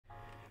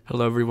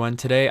Hello everyone,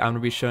 today I'm going to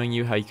be showing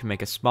you how you can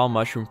make a small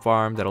mushroom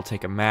farm that'll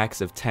take a max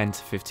of 10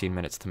 to 15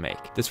 minutes to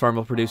make. This farm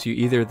will produce you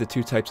either of the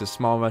two types of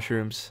small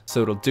mushrooms,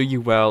 so it'll do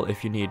you well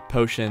if you need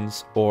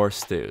potions or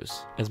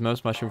stews. As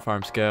most mushroom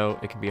farms go,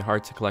 it can be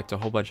hard to collect a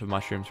whole bunch of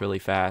mushrooms really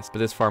fast, but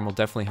this farm will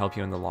definitely help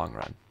you in the long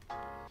run.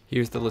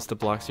 Here's the list of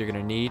blocks you're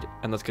going to need,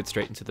 and let's get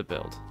straight into the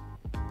build.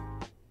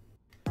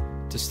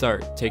 To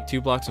start, take 2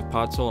 blocks of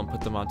podzol and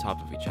put them on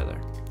top of each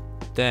other.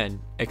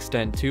 Then,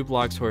 extend 2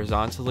 blocks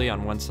horizontally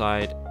on one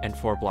side and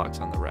 4 blocks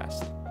on the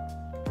rest.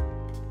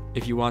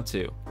 If you want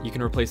to, you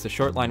can replace the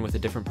short line with a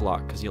different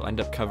block because you'll end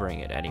up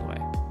covering it anyway.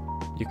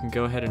 You can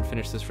go ahead and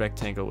finish this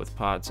rectangle with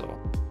podzol.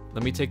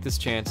 Let me take this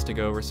chance to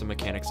go over some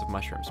mechanics of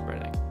mushroom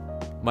spreading.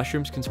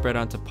 Mushrooms can spread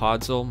onto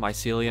podzol,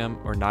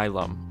 mycelium, or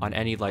nylon on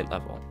any light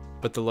level,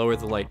 but the lower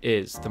the light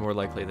is, the more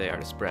likely they are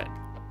to spread.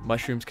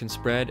 Mushrooms can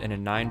spread in a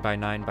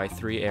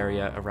 9x9x3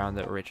 area around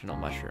the original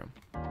mushroom.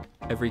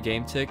 Every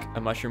game tick, a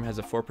mushroom has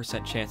a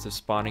 4% chance of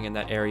spawning in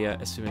that area,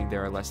 assuming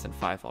there are less than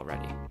 5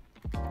 already.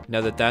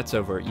 Now that that's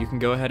over, you can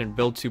go ahead and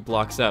build 2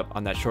 blocks up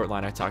on that short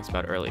line I talked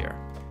about earlier.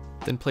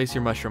 Then place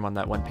your mushroom on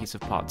that one piece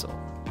of podzol.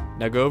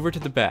 Now go over to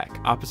the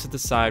back, opposite the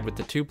side with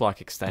the 2-block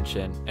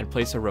extension, and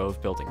place a row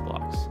of building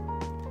blocks.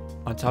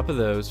 On top of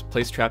those,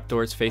 place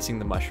trapdoors facing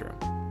the mushroom.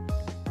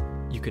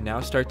 You can now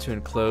start to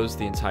enclose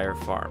the entire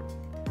farm.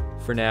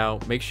 For now,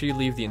 make sure you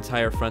leave the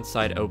entire front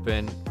side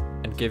open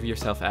and give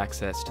yourself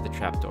access to the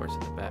trapdoors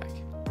at the back.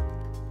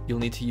 You'll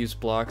need to use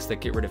blocks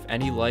that get rid of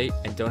any light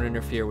and don't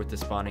interfere with the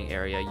spawning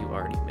area you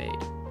already made.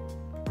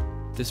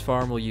 This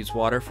farm will use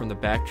water from the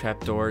back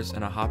trapdoors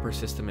and a hopper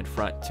system in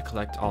front to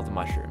collect all the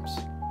mushrooms.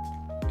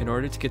 In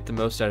order to get the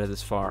most out of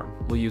this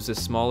farm, we'll use a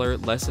smaller,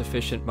 less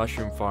efficient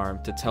mushroom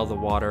farm to tell the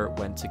water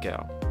when to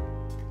go.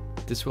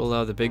 This will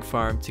allow the big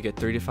farm to get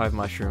 3 to 5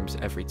 mushrooms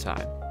every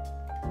time.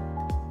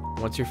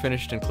 Once you're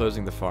finished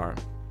enclosing the farm,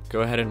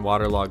 go ahead and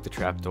waterlog the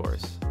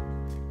trapdoors.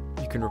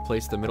 You can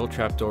replace the middle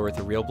trapdoor with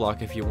a real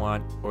block if you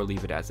want, or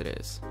leave it as it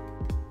is.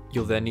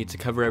 You'll then need to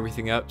cover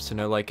everything up so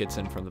no light gets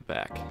in from the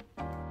back.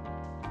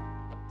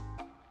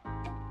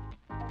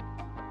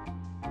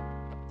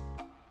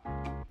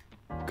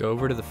 Go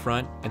over to the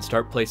front and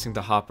start placing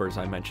the hoppers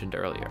I mentioned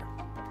earlier.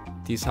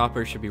 These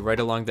hoppers should be right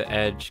along the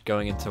edge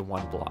going into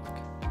 1 block.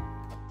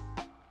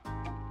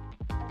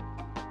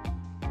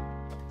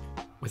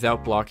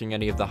 Without blocking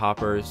any of the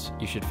hoppers,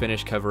 you should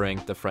finish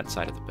covering the front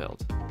side of the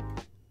build.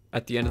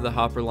 At the end of the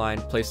hopper line,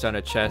 place down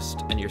a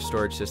chest and your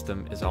storage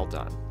system is all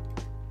done.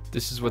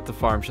 This is what the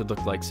farm should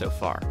look like so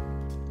far.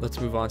 Let's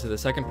move on to the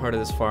second part of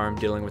this farm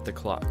dealing with the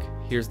clock.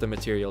 Here's the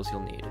materials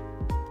you'll need.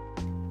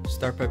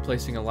 Start by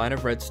placing a line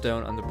of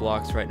redstone on the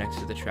blocks right next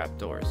to the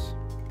trapdoors.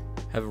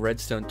 Have a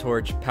redstone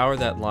torch power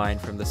that line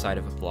from the side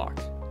of a block.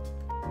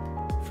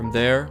 From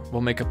there,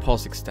 we'll make a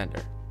pulse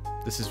extender.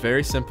 This is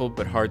very simple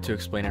but hard to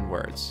explain in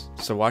words,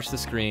 so watch the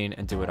screen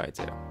and do what I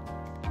do.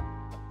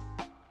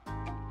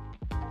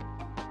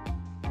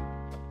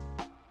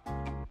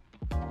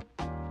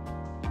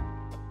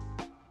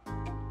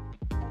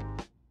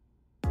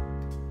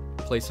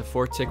 Place a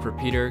 4-tick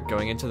repeater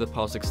going into the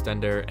pulse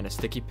extender and a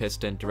sticky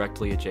piston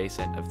directly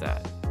adjacent of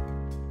that.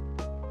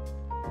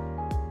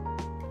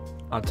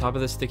 On top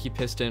of the sticky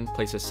piston,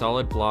 place a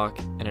solid block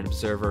and an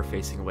observer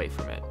facing away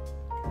from it.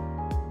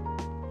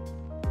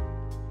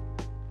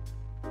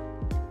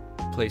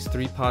 Place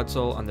 3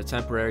 podzol on the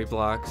temporary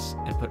blocks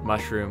and put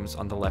mushrooms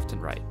on the left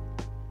and right.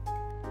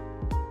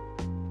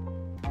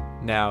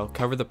 Now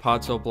cover the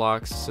podzol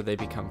blocks so they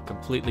become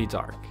completely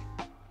dark.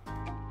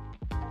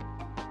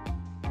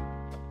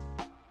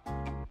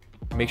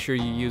 Make sure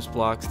you use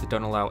blocks that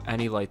don't allow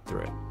any light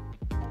through it.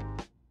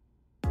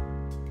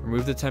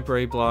 Remove the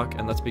temporary block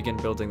and let's begin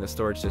building the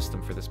storage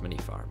system for this mini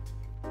farm.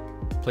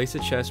 Place a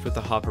chest with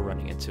a hopper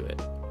running into it.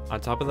 On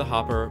top of the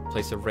hopper,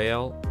 place a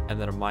rail and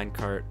then a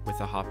minecart with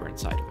a hopper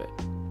inside of it.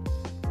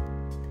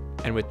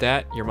 And with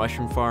that, your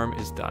mushroom farm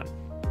is done.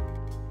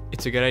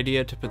 It's a good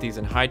idea to put these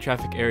in high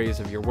traffic areas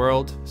of your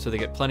world so they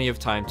get plenty of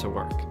time to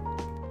work.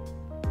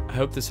 I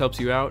hope this helps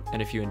you out,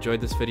 and if you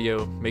enjoyed this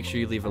video, make sure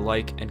you leave a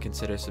like and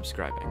consider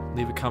subscribing.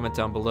 Leave a comment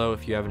down below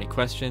if you have any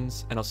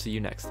questions, and I'll see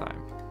you next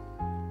time.